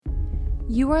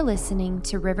You are listening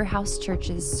to Riverhouse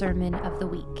Church's Sermon of the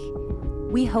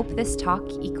Week. We hope this talk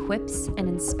equips and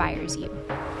inspires you.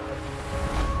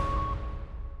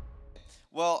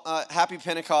 Well, happy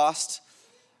Pentecost.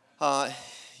 Yeah,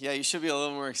 you should be a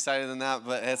little more excited than that,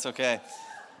 but it's okay.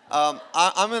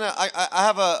 I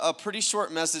have a pretty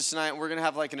short message tonight. We're gonna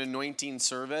have like an anointing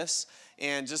service,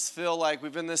 and just feel like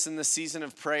we've been in this season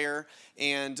of prayer.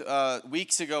 And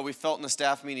weeks ago, we felt in a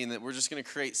staff meeting that we're just going to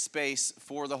create space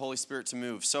for the Holy Spirit to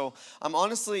move. So I'm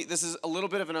honestly, this is a little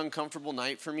bit of an uncomfortable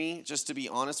night for me, just to be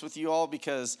honest with you all,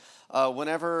 because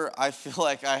whenever I feel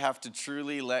like I have to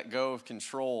truly let go of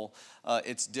control,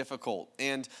 it's difficult.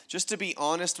 And just to be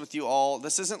honest with you all,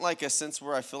 this isn't like a sense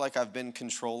where I feel like I've been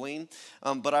controlling,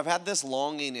 but I've had this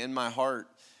longing in my heart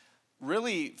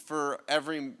really for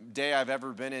every day I've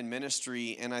ever been in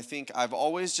ministry, and I think I've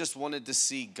always just wanted to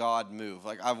see God move.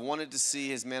 Like, I've wanted to see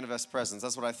His manifest presence.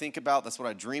 That's what I think about. That's what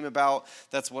I dream about.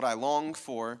 That's what I long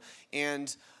for.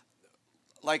 And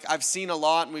like, I've seen a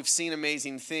lot, and we've seen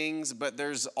amazing things, but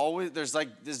there's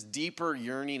like this deeper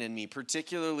yearning in me,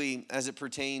 particularly as it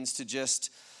pertains to just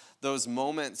those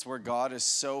moments where God is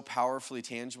so powerfully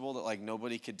tangible that like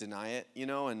nobody could deny it, you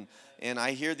know. And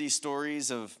I hear these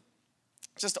stories of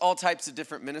just all types of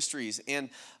different ministries, and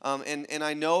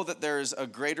I know that there's a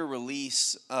greater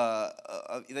release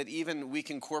that even we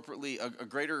can corporately, a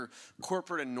greater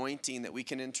corporate anointing that we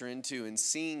can enter into, and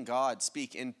seeing God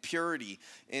speak in purity,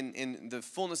 in the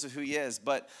fullness of who He is.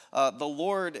 But the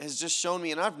Lord has just shown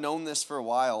me, and I've known this for a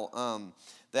while,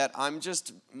 that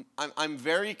I'm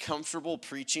very comfortable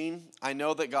preaching. I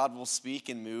know that God will speak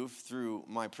and move through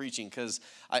my preaching, because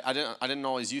I didn't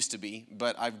always used to be,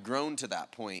 but I've grown to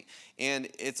that point. And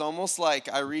it's almost like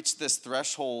I reached this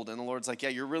threshold, and the Lord's like, yeah,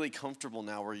 you're really comfortable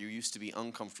now where you used to be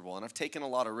uncomfortable. And I've taken a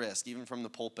lot of risk, even from the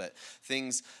pulpit,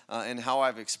 things and how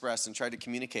I've expressed and tried to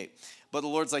communicate. But the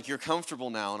Lord's like, you're comfortable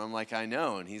now. And I'm like, I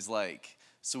know. And He's like,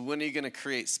 so when are you going to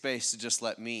create space to just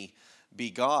let me be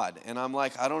God? And I'm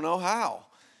like, I don't know how.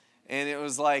 And it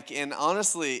was like, and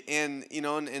honestly, and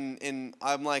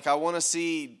I'm like, I want to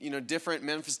see, different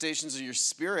manifestations of your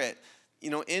Spirit,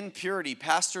 in purity,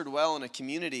 pastored well in a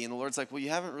community. And the Lord's like, well, you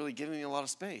haven't really given me a lot of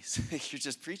space. You're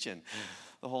just preaching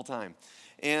the whole time.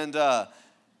 And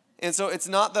so it's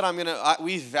not that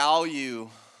we value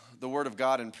the Word of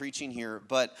God and preaching here,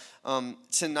 but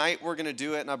tonight we're going to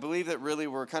do it. And I believe that really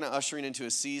we're kind of ushering into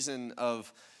a season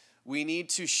of, we need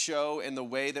to show in the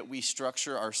way that we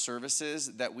structure our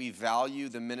services that we value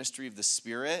the ministry of the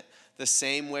Spirit the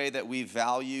same way that we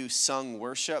value sung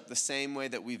worship, the same way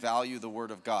that we value the Word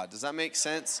of God. Does that make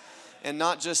sense? And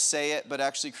not just say it, but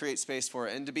actually create space for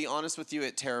it. And to be honest with you,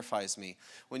 it terrifies me.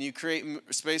 When you create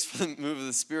space for the move of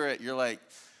the Spirit, you're like,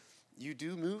 you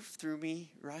do move through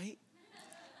me, right?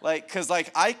 Like, because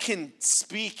like I can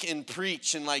speak and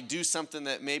preach and like do something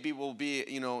that maybe will be,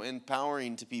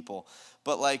 empowering to people.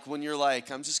 But like when you're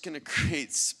like, I'm just going to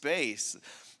create space,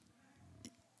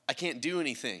 I can't do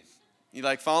anything. You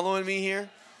like following me here?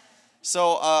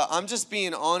 So I'm just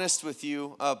being honest with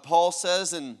you. Paul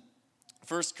says in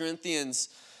 1 Corinthians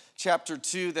chapter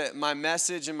 2 that my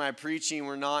message and my preaching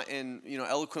were not in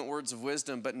eloquent words of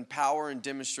wisdom, but in power and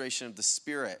demonstration of the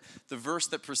Spirit. The verse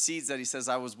that precedes that, he says,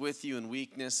 I was with you in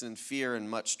weakness and fear and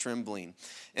much trembling.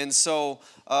 And so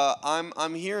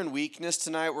I'm here in weakness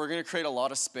tonight. We're going to create a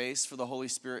lot of space for the Holy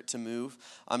Spirit to move.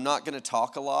 I'm not going to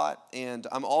talk a lot, and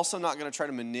I'm also not going to try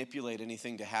to manipulate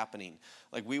anything to happening.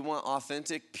 Like, we want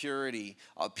authentic purity,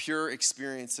 pure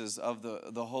experiences of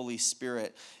the Holy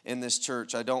Spirit in this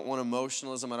church. I don't want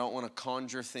emotionalism. I don't want to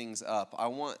conjure things up. I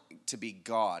want to be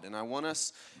God, and I want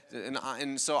us,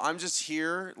 and so I'm just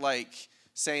here, like,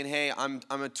 saying, hey, I'm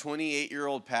a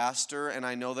 28-year-old pastor, and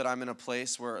I know that I'm in a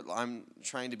place where I'm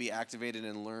trying to be activated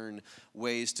and learn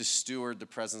ways to steward the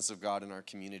presence of God in our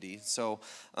community. So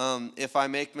if I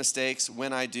make mistakes,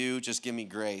 when I do, just give me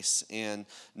grace, and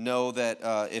know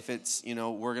that if it's,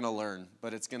 we're going to learn,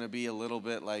 but it's going to be a little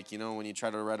bit like, when you try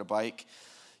to ride a bike,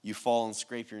 you fall and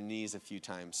scrape your knees a few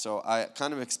times. So I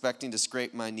kind of expecting to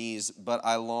scrape my knees, but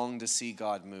I long to see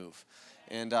God move.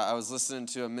 And I was listening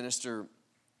to a minister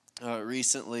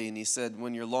recently, and he said,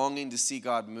 when you're longing to see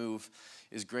God move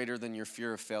is greater than your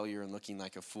fear of failure and looking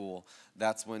like a fool,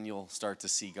 that's when you'll start to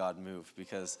see God move.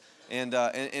 Because and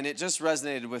it just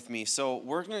resonated with me. So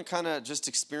we're going to kind of just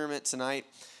experiment tonight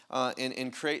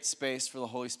and create space for the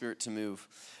Holy Spirit to move.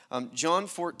 John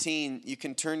 14, you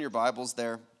can turn your Bibles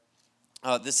there.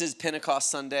 This is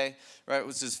Pentecost Sunday, right,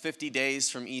 which is 50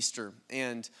 days from Easter.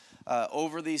 And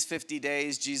over these 50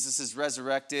 days, Jesus is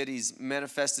resurrected. He's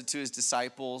manifested to His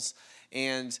disciples.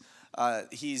 And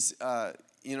he's,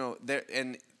 there.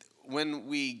 And when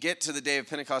we get to the day of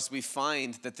Pentecost, we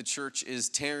find that the church is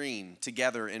tarrying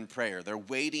together in prayer. They're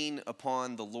waiting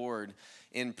upon the Lord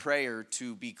in prayer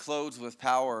to be clothed with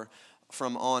power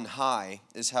from on high,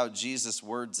 is how Jesus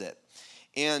words it.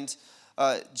 And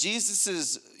Pentecost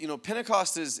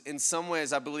is in some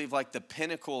ways, I believe, like the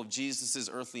pinnacle of Jesus'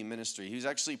 earthly ministry. He was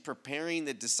actually preparing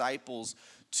the disciples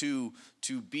to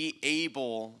be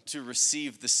able to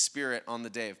receive the Spirit on the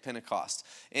day of Pentecost.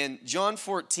 And John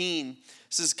 14,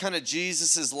 this is kind of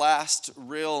Jesus' last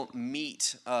real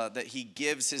meat that he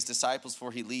gives his disciples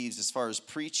before he leaves as far as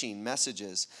preaching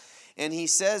messages. And he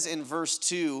says in verse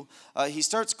 2, he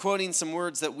starts quoting some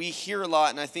words that we hear a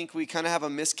lot, and I think we kind of have a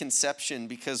misconception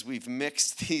because we've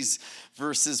mixed these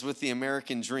verses with the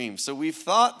American dream. So we've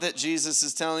thought that Jesus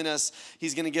is telling us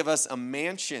he's going to give us a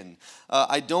mansion.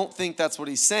 I don't think that's what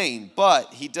he's saying,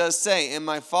 but he does say, "In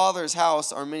my Father's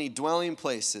house are many dwelling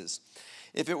places.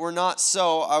 If it were not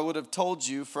so, I would have told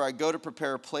you, for I go to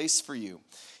prepare a place for you.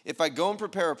 If I go and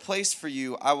prepare a place for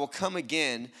you, I will come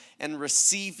again and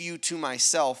receive you to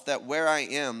myself, that where I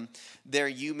am, there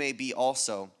you may be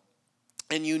also.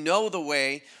 And you know the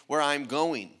way where I'm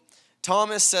going."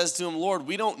 Thomas says to him, "Lord,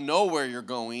 we don't know where you're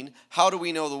going. How do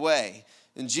we know the way?"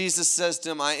 And Jesus says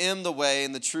to him, "I am the way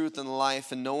and the truth and the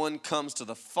life, and no one comes to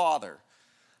the Father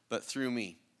but through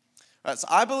me." All right, so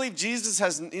I believe Jesus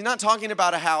he's not talking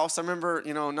about a house. I remember,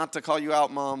 not to call you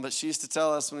out, Mom, but she used to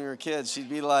tell us when we were kids, she'd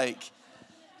be like,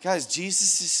 "Guys,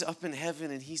 Jesus is up in heaven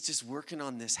and he's just working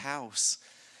on this house.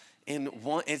 And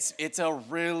it's a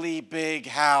really big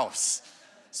house.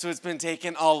 So it's been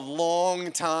taking a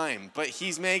long time, but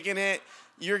he's making it.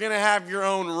 You're going to have your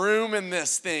own room in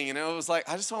this thing." And it was like,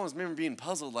 I just always remember being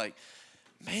puzzled, like,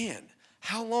 man,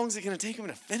 how long is it going to take him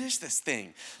to finish this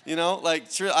thing?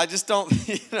 I just don't,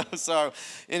 so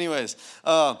anyways,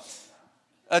 a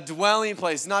dwelling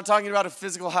place. He's not talking about a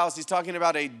physical house. He's talking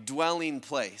about a dwelling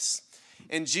place.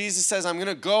 And Jesus says, "I'm going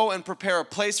to go and prepare a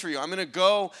place for you. I'm going to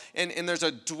go and there's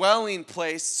a dwelling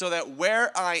place so that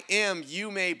where I am,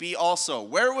 you may be also."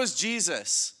 Where was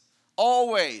Jesus?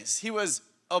 Always. He was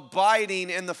abiding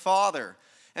in the Father.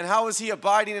 And how was he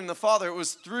abiding in the Father? It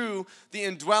was through the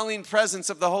indwelling presence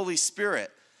of the Holy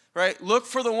Spirit, right? Look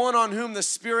for the one on whom the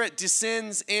Spirit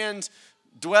descends and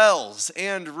dwells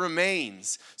and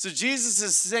remains. So Jesus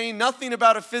is saying nothing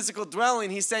about a physical dwelling.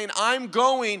 He's saying, I'm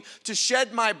going to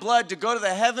shed my blood to go to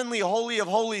the heavenly holy of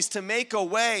holies to make a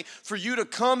way for you to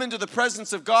come into the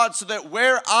presence of God so that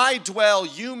where I dwell,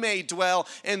 you may dwell.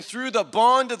 And through the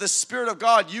bond of the Spirit of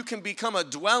God, you can become a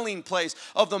dwelling place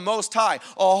of the Most High,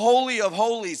 a holy of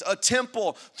holies, a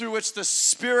temple through which the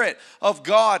Spirit of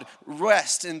God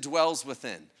rests and dwells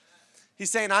within. He's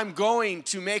saying, I'm going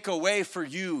to make a way for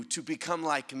you to become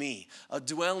like me, a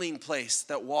dwelling place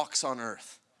that walks on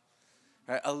earth,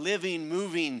 right? A living,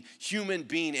 moving human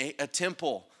being, a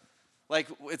temple.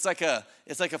 It's like a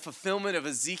fulfillment of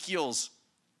Ezekiel's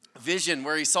vision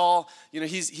where he saw,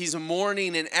 he's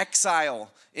mourning in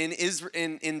exile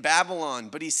in Babylon,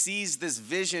 but he sees this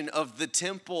vision of the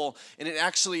temple and it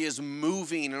actually is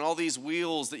moving and all these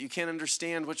wheels that you can't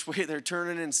understand which way they're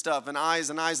turning and stuff and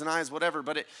eyes, whatever,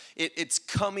 but it's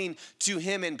coming to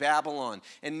him in Babylon.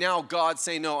 And now God's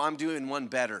saying, no, I'm doing one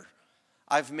better.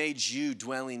 I've made you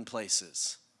dwelling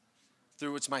places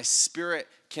through which my Spirit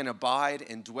can abide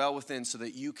and dwell within so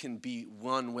that you can be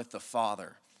one with the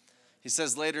Father. He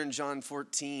says later in John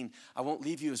 14, I won't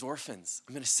leave you as orphans.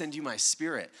 I'm going to send you my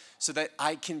Spirit so that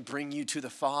I can bring you to the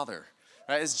Father.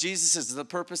 Right? As Jesus says, the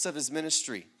purpose of his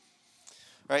ministry,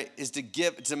 right, is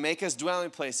to make us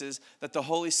dwelling places that the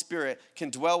Holy Spirit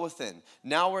can dwell within.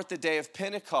 Now we're at the day of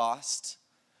Pentecost,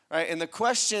 right? And the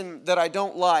question that I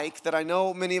don't like, that I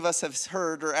know many of us have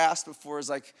heard or asked before is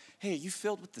like, hey, are you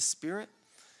filled with the Spirit?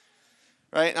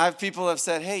 Right? And I have people have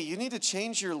said, hey, you need to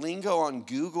change your lingo on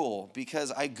Google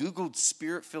because I Googled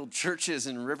Spirit-filled churches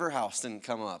and River House didn't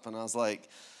come up. And I was like,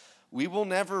 we will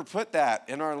never put that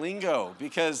in our lingo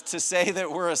because to say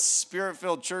that we're a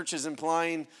Spirit-filled church is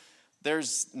implying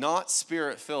there's not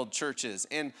Spirit-filled churches.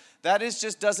 And that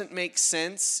just doesn't make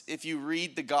sense if you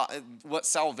read what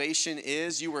salvation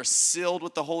is. You were sealed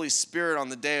with the Holy Spirit on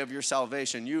the day of your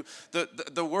salvation.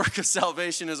 The work of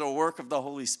salvation is a work of the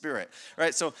Holy Spirit,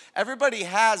 right? So everybody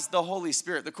has the Holy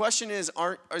Spirit. The question is,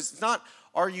 are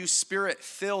you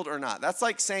Spirit-filled or not? That's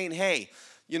like saying, hey,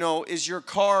 is your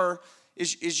car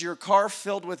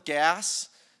filled with gas?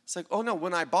 It's like, oh no,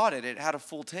 when I bought it, it had a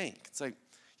full tank. It's like,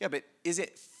 yeah, but is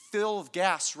it filled with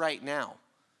gas right now?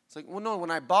 It's like, well, no, when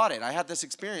I bought it, I had this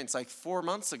experience like 4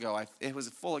 months ago. It was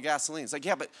full of gasoline. It's like,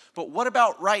 yeah, but what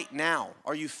about right now?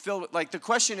 Are you filled with, the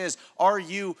question is, are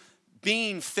you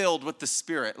being filled with the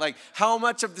Spirit. Like, how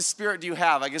much of the Spirit do you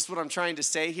have? I guess what I'm trying to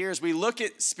say here is we look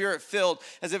at Spirit-filled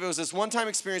as if it was this one-time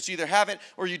experience. You either have it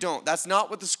or you don't. That's not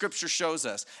what the Scripture shows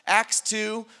us. Acts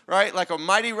 2, right? Like a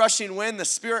mighty rushing wind, the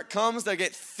Spirit comes. They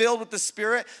get filled with the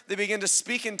Spirit. They begin to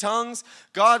speak in tongues.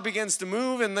 God begins to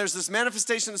move, and there's this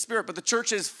manifestation of the Spirit. But the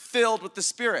church is filled with the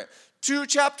Spirit. 2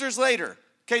 chapters later,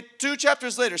 okay, 2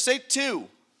 chapters later, say 2.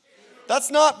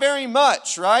 That's not very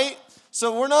much, right?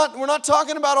 So we're not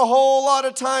talking about a whole lot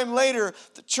of time later.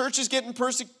 The church is getting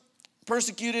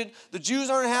persecuted. The Jews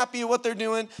aren't happy at what they're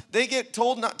doing. They get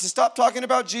told not to stop talking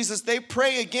about Jesus. They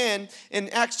pray again in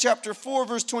Acts chapter 4,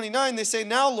 verse 29. They say,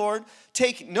 "Now, Lord,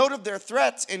 take note of their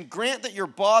threats and grant that your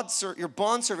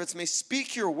bondservants may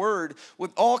speak your word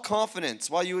with all confidence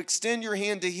while you extend your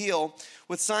hand to heal,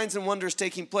 with signs and wonders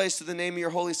taking place through the name of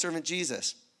your holy servant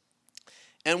Jesus."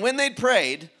 And when they'd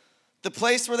prayed, the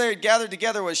place where they had gathered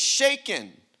together was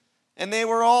shaken, and they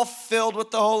were all filled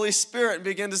with the Holy Spirit and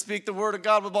began to speak the word of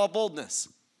God with all boldness.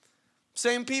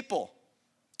 Same people,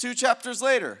 2 chapters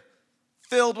later,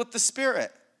 filled with the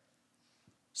Spirit.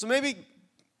 So maybe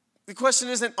the question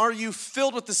isn't, are you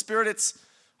filled with the Spirit? It's,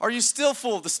 are you still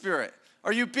full of the Spirit?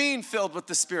 Are you being filled with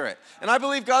the Spirit? And I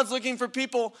believe God's looking for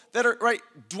people that are, right,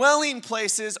 dwelling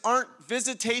places aren't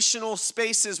visitational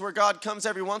spaces where God comes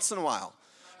every once in a while.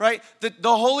 Right? The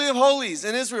Holy of Holies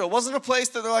in Israel wasn't a place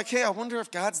that they're like, hey, I wonder if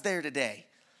God's there today.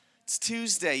 It's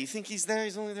Tuesday. You think he's there?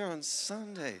 He's only there on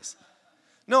Sundays.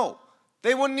 No,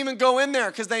 they wouldn't even go in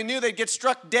there because they knew they'd get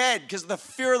struck dead because of the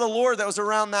fear of the Lord that was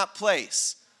around that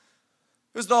place.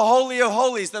 It was the Holy of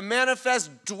Holies, the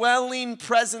manifest dwelling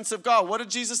presence of God. What did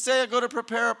Jesus say? I go to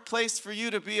prepare a place for you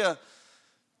to be a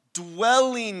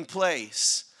dwelling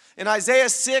place. In Isaiah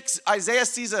 6, Isaiah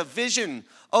sees a vision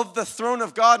of the throne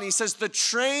of God, and he says the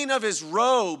train of his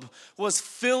robe was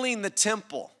filling the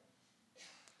temple.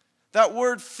 That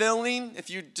word filling, if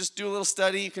you just do a little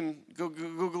study, you can go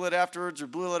Google it afterwards, or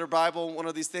Blue Letter Bible, one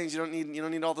of these things. You don't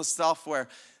need all the software.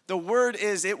 The word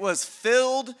is, it was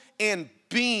filled and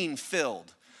being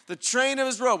filled. The train of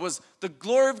his robe was, the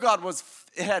glory of God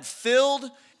it had filled,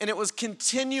 and it was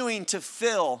continuing to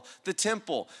fill the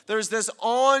temple. There's this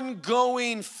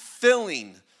ongoing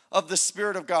filling of the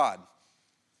Spirit of God.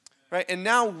 Right? And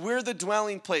now we're the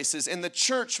dwelling places. In the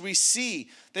church, we see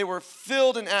they were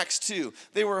filled in Acts 2.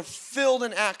 They were filled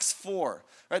in Acts 4.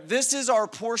 Right? This is our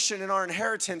portion and our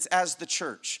inheritance as the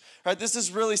church. Right? This is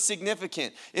really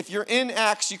significant. If you're in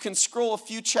Acts, you can scroll a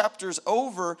few chapters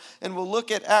over, and we'll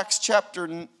look at Acts chapter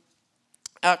 11.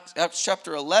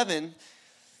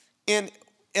 And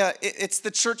it's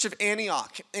the church of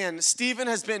Antioch, and Stephen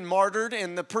has been martyred,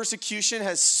 and the persecution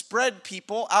has spread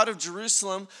people out of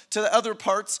Jerusalem to the other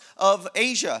parts of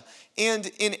Asia. And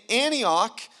in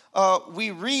Antioch,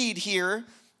 we read here,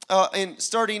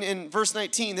 starting in verse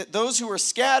 19, that those who were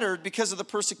scattered because of the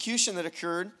persecution that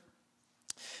occurred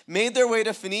made their way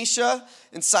to Phoenicia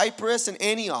and Cyprus and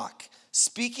Antioch,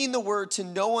 speaking the word to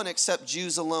no one except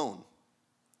Jews alone.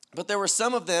 But there were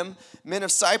some of them, men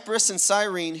of Cyprus and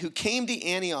Cyrene, who came to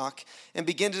Antioch and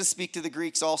began to speak to the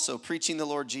Greeks also, preaching the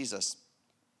Lord Jesus.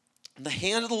 The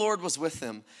hand of the Lord was with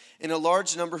them, and a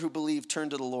large number who believed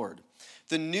turned to the Lord.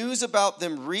 The news about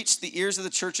them reached the ears of the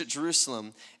church at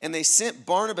Jerusalem, and they sent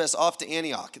Barnabas off to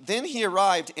Antioch. Then he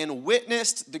arrived and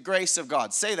witnessed the grace of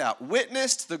God. Say that,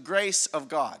 witnessed the grace of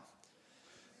God.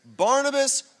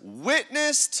 Barnabas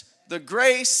witnessed the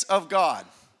grace of God.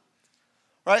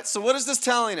 Right, so what is this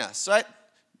telling us, right?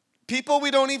 People we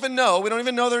don't even know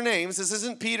their names. This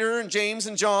isn't Peter and James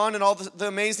and John and all the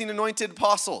amazing anointed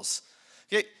apostles.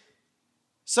 Okay,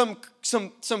 some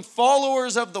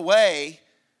followers of the way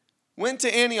went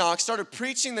to Antioch, started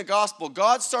preaching the gospel.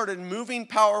 God started moving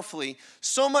powerfully,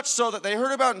 so much so that they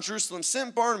heard about in Jerusalem,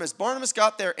 sent Barnabas. Barnabas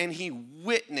got there and he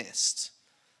witnessed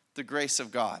the grace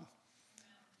of God.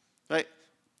 Right?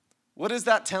 What is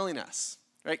that telling us?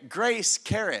 Right? Grace,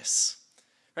 charis.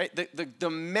 Right? The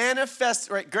manifest,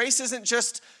 right? Grace isn't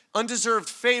just undeserved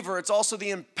favor, it's also the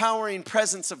empowering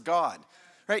presence of God.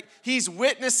 Right? He's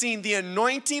witnessing the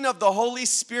anointing of the Holy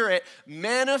Spirit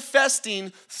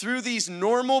manifesting through these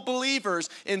normal believers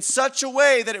in such a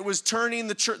way that it was turning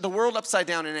the world upside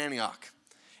down in Antioch.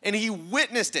 And he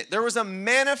witnessed it. There was a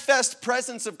manifest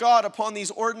presence of God upon these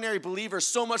ordinary believers,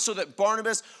 so much so that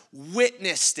Barnabas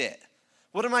witnessed it.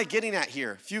 What am I getting at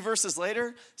here? A few verses later,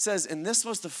 it says, and this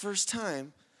was the first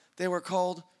time they were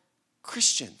called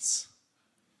Christians.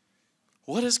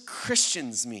 What does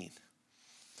Christians mean?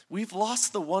 We've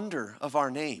lost the wonder of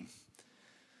our name.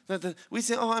 We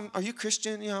say, are you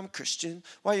Christian? Yeah, I'm Christian.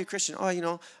 Why are you Christian? I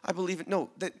believe it. No,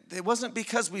 it wasn't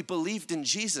because we believed in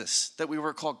Jesus that we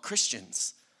were called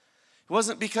Christians. It It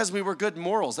wasn't because we were good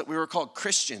morals that we were called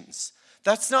Christians.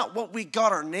 That's not what we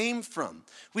got our name from.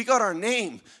 We got our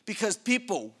name because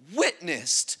people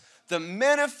witnessed the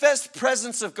manifest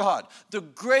presence of God, the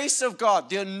grace of God,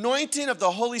 the anointing of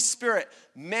the Holy Spirit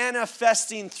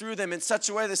manifesting through them in such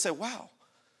a way they say, wow,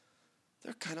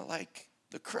 they're kind of like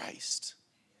the Christ.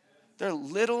 They're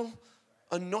little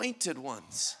anointed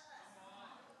ones.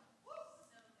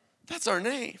 That's our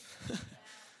name.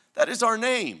 That is our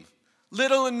name.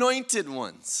 Little anointed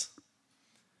ones.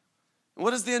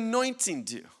 What does the anointing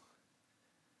do?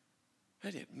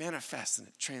 Right? It manifests and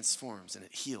it transforms and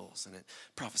it heals and it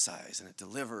prophesies and it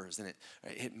delivers and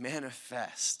it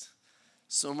manifests.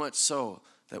 So much so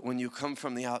that when you come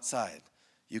from the outside,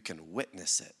 you can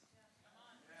witness it.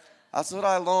 That's what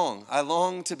I long. I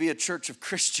long to be a church of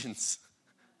Christians.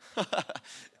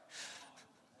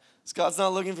 God's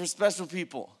not looking for special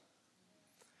people.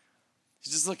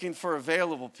 He's just looking for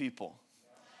available people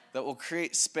that will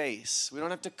create space. We don't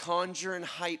have to conjure and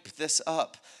hype this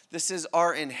up. This is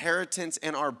our inheritance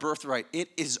and our birthright. It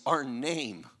is our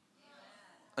name.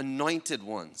 Anointed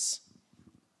ones.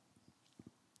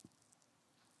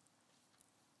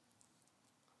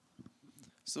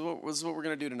 So this is what we're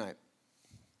going to do tonight.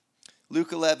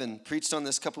 Luke 11, preached on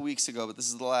this a couple weeks ago, but this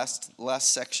is the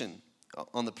last section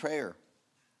on the prayer.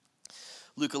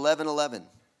 Luke 11:11.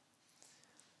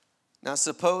 Now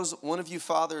suppose one of you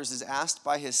fathers is asked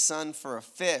by his son for a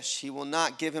fish. He will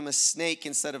not give him a snake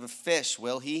instead of a fish,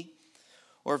 will he?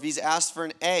 Or if he's asked for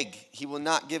an egg, he will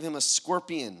not give him a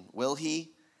scorpion, will he?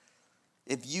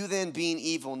 If you then, being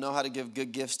evil, know how to give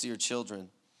good gifts to your children,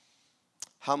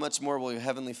 how much more will your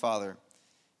heavenly Father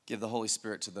give the Holy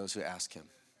Spirit to those who ask him?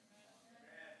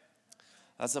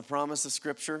 That's a promise of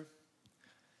Scripture.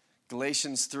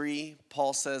 Galatians 3,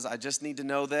 Paul says, I just need to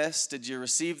know this. Did you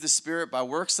receive the Spirit by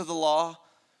works of the law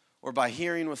or by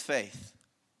hearing with faith?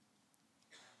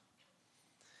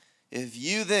 If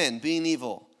you then, being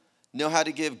evil, know how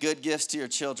to give good gifts to your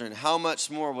children, how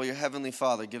much more will your heavenly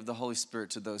Father give the Holy Spirit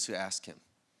to those who ask him?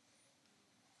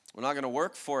 We're not going to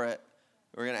work for it.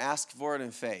 We're going to ask for it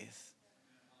in faith,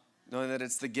 knowing that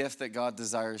it's the gift that God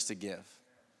desires to give.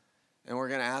 And we're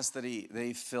going to ask that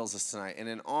he fills us tonight. And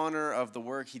in honor of the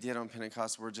work he did on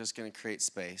Pentecost, we're just going to create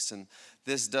space. And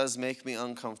this does make me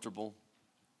uncomfortable,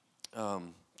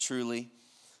 truly.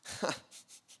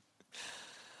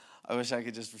 I wish I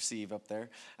could just receive out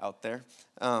there.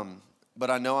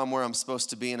 But I know I'm where I'm supposed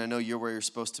to be, and I know you're where you're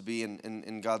supposed to be,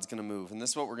 and God's going to move. And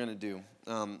this is what we're going to do.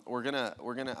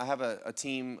 I have a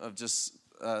team of just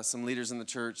some leaders in the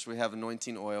church. We have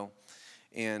anointing oil.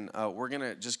 And we're going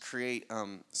to just create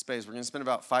space. We're going to spend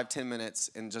about 5-10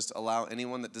 minutes and just allow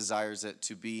anyone that desires it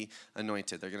to be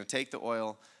anointed. They're going to take the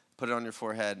oil, put it on your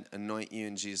forehead, anoint you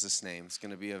in Jesus' name. It's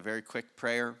going to be a very quick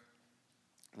prayer,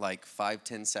 like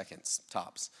 5-10 seconds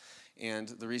tops. And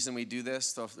the reason we do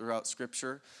this throughout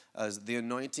Scripture is the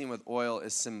anointing with oil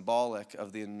is symbolic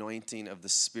of the anointing of the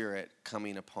Spirit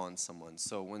coming upon someone.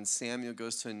 So when Samuel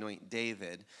goes to anoint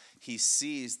David, he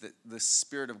sees that the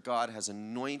Spirit of God has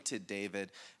anointed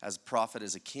David as prophet,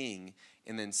 as a king,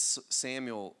 and then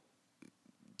Samuel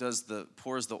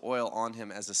pours the oil on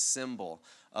him as a symbol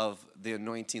of the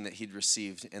anointing that he'd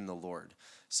received in the Lord.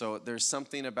 So there's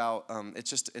something about,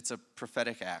 it's a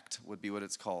prophetic act would be what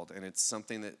it's called, and it's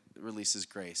something that releases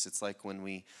grace. It's like when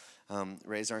we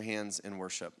raise our hands in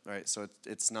worship, right? So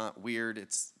it's not weird,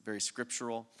 it's very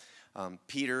scriptural.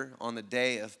 Peter, on the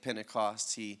day of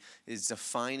Pentecost, he is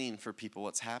defining for people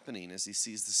what's happening as he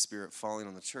sees the Spirit falling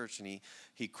on the church, and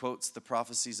he quotes the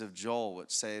prophecies of Joel,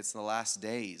 which say it's in the last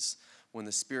days when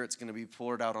the Spirit's going to be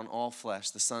poured out on all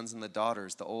flesh, the sons and the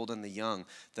daughters, the old and the young,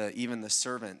 even the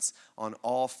servants. On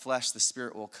all flesh the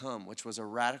Spirit will come, which was a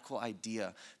radical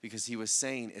idea because he was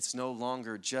saying it's no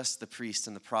longer just the priests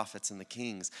and the prophets and the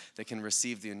kings that can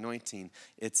receive the anointing.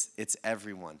 It's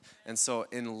everyone. And so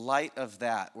in light of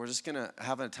that, we're just going to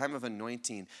have a time of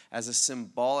anointing as a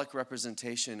symbolic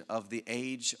representation of the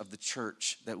age of the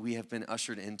church that we have been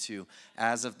ushered into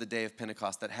as of the day of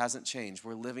Pentecost. That hasn't changed.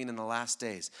 We're living in the last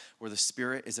days where the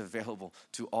Spirit is available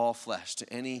to all flesh,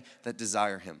 to any that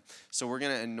desire him. So we're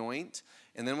going to anoint,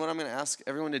 and then what I'm going to ask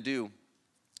everyone to do,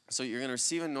 so you're going to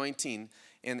receive anointing,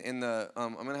 and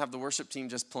I'm going to have the worship team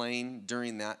just playing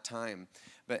during that time.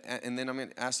 And then I'm going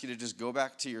to ask you to just go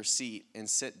back to your seat and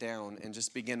sit down and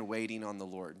just begin waiting on the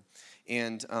Lord.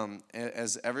 And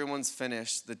as everyone's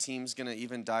finished, the team's going to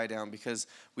even die down because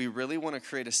we really want to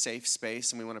create a safe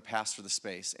space and we want to pastor the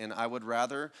space. And I would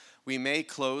rather, we may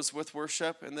close with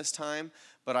worship in this time,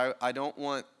 but I don't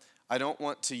want I don't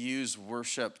want to use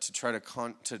worship to try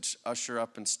to usher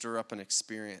up and stir up an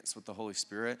experience with the Holy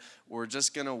Spirit. We're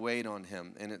just going to wait on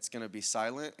him, and it's going to be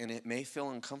silent, and it may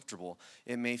feel uncomfortable.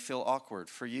 It may feel awkward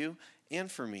for you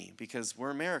and for me, because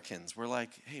we're Americans. We're like,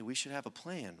 hey, we should have a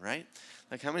plan, right?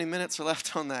 Like, how many minutes are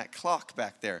left on that clock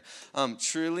back there?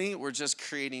 Truly, we're just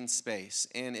creating space.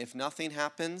 And if nothing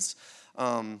happens,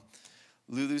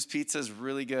 Lulu's Pizza is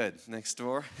really good next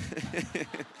door.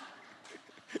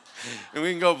 And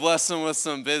we can go bless them with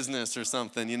some business or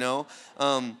something, you know?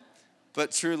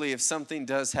 But truly, if something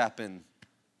does happen,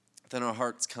 then our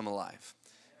hearts come alive.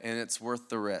 And it's worth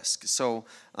the risk. So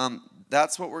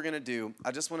that's what we're going to do.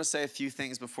 I just want to say a few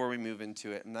things before we move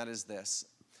into it, and that is this.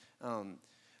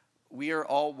 We are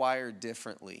all wired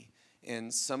differently.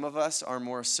 And some of us are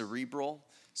more cerebral.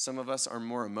 Some of us are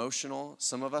more emotional.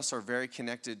 Some of us are very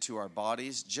connected to our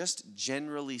bodies, just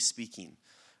generally speaking.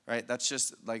 Right? That's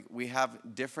just like we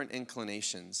have different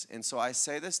inclinations. And so I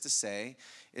say this to say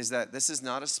is that this is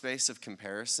not a space of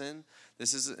comparison.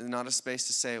 This is not a space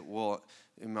to say, well,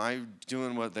 am I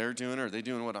doing what they're doing, or are they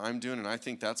doing what I'm doing, and I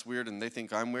think that's weird and they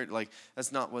think I'm weird? Like,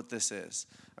 that's not what this is.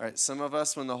 All right, some of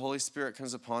us, when the Holy Spirit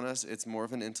comes upon us, it's more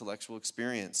of an intellectual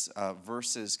experience.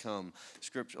 Verses come,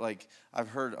 scripture, like I've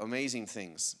heard amazing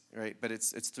things, right? But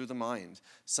it's through the mind.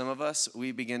 Some of us,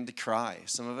 we begin to cry.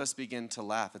 Some of us begin to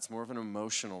laugh. It's more of an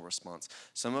emotional response.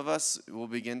 Some of us will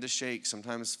begin to shake.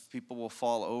 Sometimes people will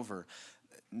fall over.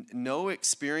 No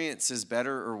experience is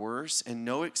better or worse, and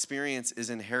no experience is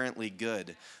inherently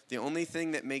good. The only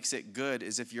thing that makes it good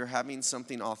is if you're having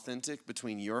something authentic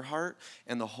between your heart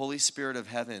and the Holy Spirit of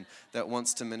heaven that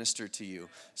wants to minister to you.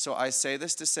 So I say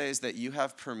this to say is that you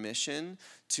have permission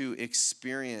to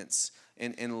experience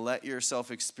and let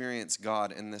yourself experience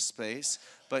God in this space,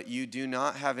 but you do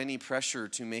not have any pressure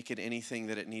to make it anything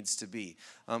that it needs to be.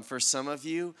 For some of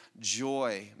you,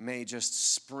 joy may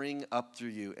just spring up through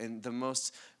you, and the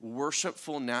most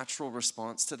worshipful, natural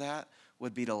response to that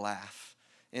would be to laugh.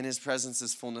 In his presence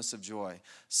is fullness of joy.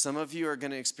 Some of you are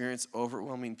going to experience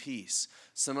overwhelming peace.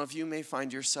 Some of you may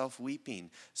find yourself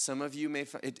weeping. Some of you may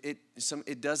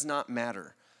it does not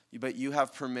matter. But you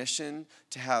have permission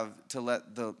to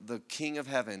let the King of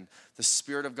Heaven, the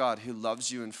Spirit of God who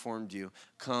loves you and formed you,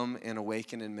 come and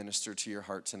awaken and minister to your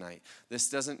heart tonight. This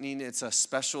doesn't mean it's a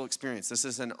special experience. This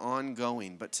is an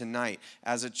ongoing. But tonight,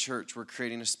 as a church, we're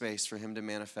creating a space for him to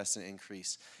manifest and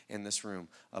increase in this room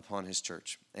upon his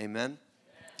church. Amen?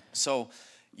 So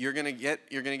you're gonna get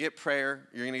prayer.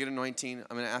 You're gonna get anointing.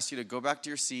 I'm gonna ask you to go back to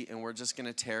your seat, and we're just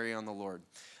gonna tarry on the Lord.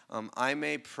 I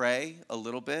may pray a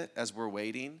little bit as we're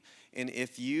waiting, and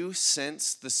if you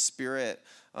sense the Spirit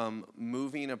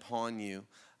moving upon you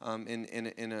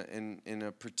in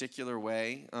a particular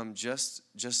way, just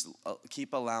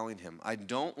keep allowing him. I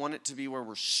don't want it to be where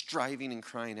we're striving and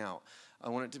crying out. I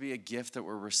want it to be a gift that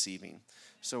we're receiving.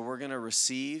 So we're going to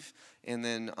receive, and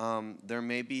then there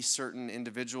may be certain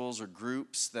individuals or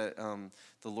groups that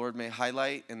the Lord may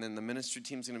highlight, and then the ministry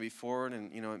team's going to be forward,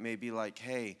 and it may be like,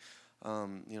 hey,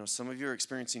 some of you are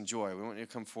experiencing joy. We want you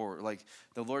to come forward. Like,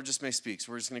 the Lord just may speak.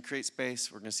 So we're just going to create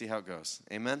space. We're going to see how it goes.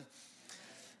 Amen?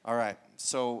 All right.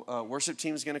 So worship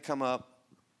team's going to come up.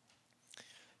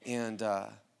 And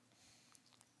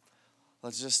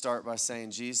let's just start by saying,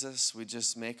 Jesus, we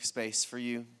just make space for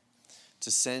you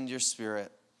to send your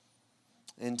Spirit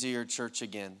into your church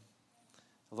again.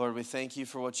 Lord, we thank you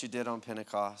for what you did on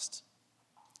Pentecost.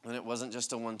 And it wasn't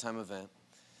just a one-time event,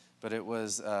 but it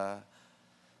was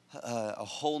a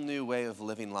whole new way of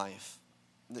living life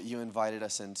that you invited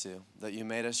us into, that you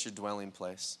made us your dwelling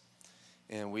place.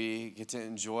 And we get to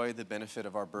enjoy the benefit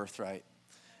of our birthright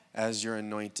as your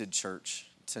anointed church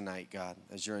tonight, God,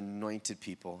 as your anointed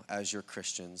people, as your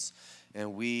Christians.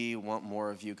 And we want more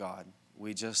of you, God.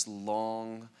 We just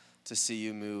long to see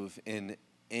you move in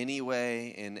any way,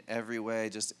 in every way,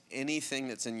 just anything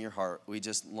that's in your heart. We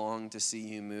just long to see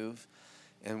you move.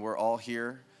 And we're all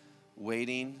here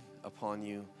waiting upon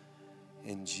you.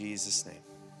 In Jesus' name.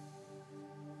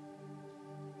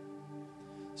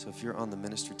 So if you're on the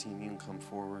ministry team, you can come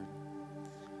forward.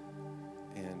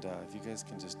 And if you guys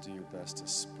can just do your best to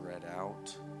spread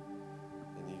out.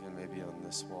 And even maybe on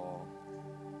this wall.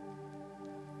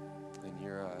 And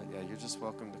you're just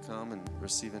welcome to come and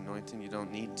receive anointing. You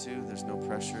don't need to. There's no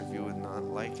pressure if you would not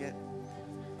like it.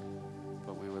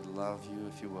 But we would love you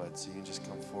if you would. So you can just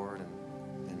come forward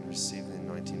and receive the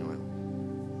anointing oil.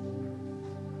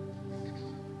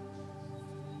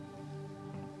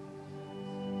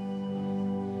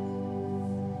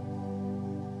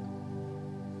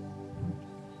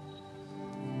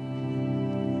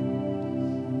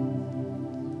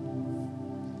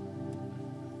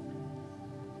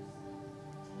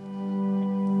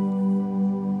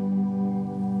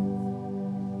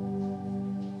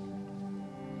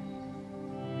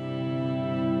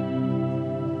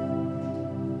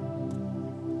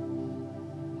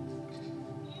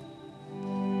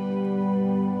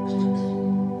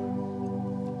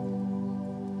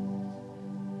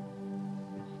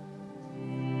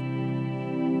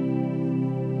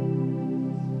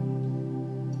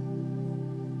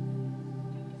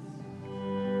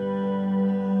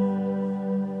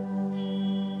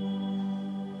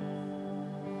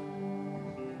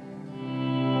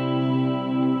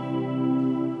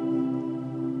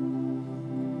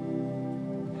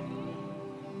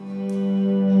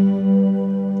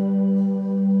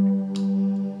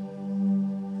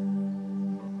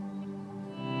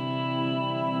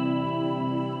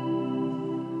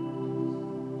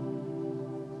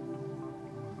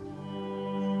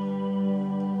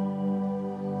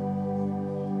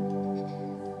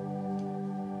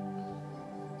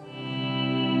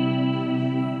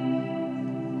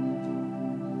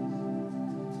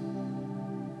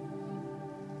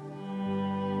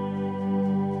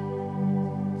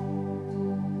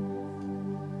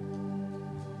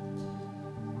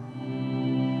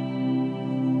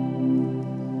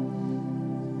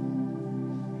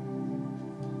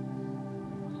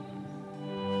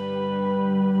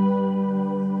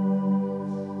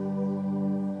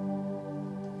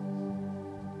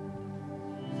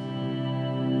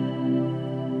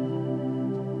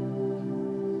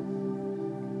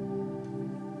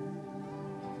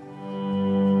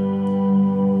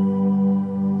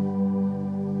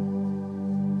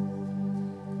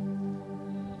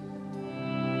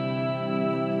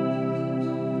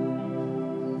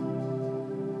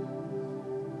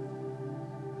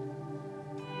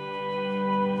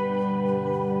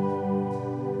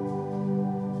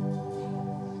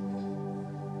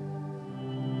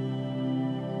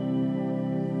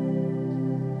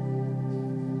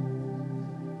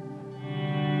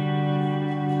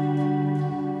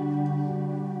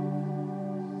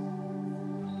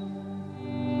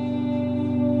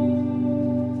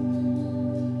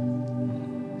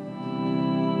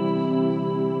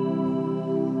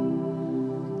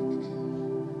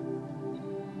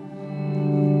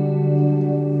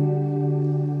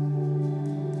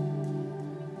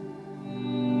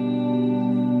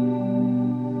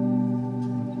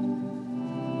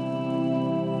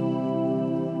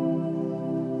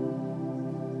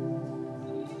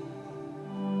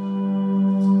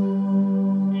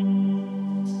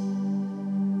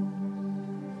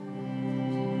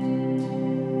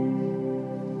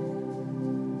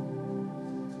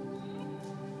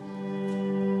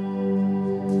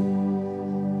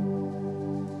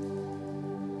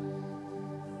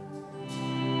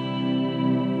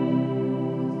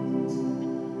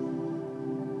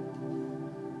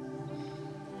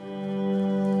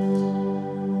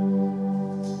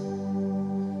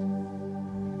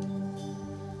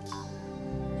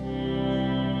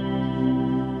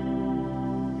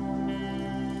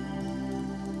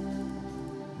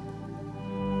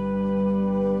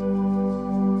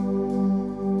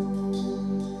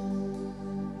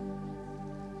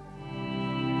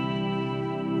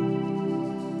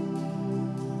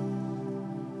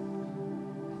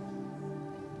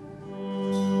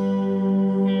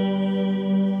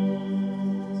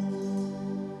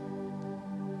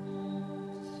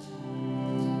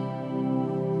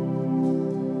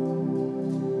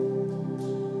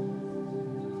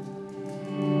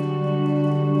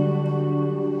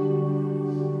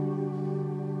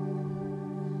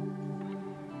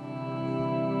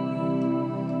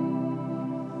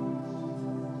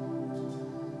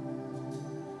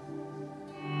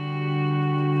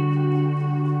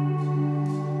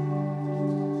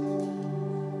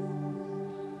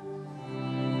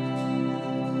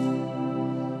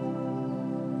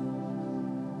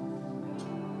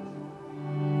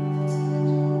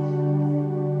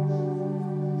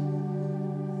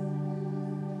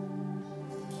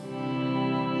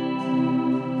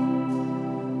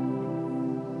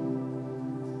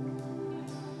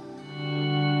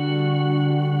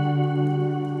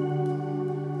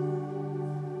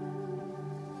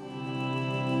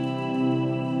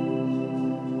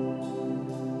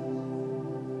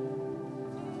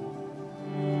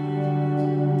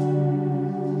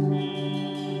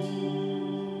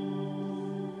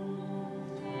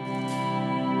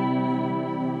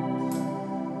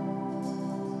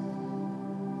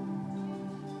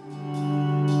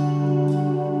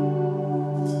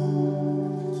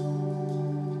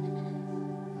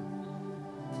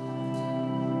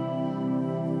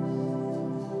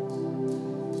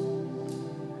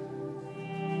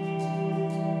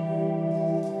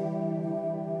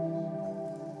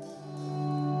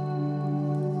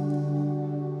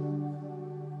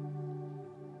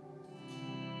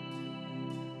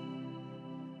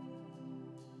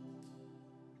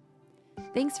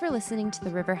 Thanks for listening to the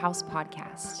Riverhouse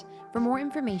podcast. For more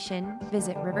information,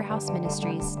 visit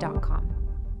riverhouseministries.com.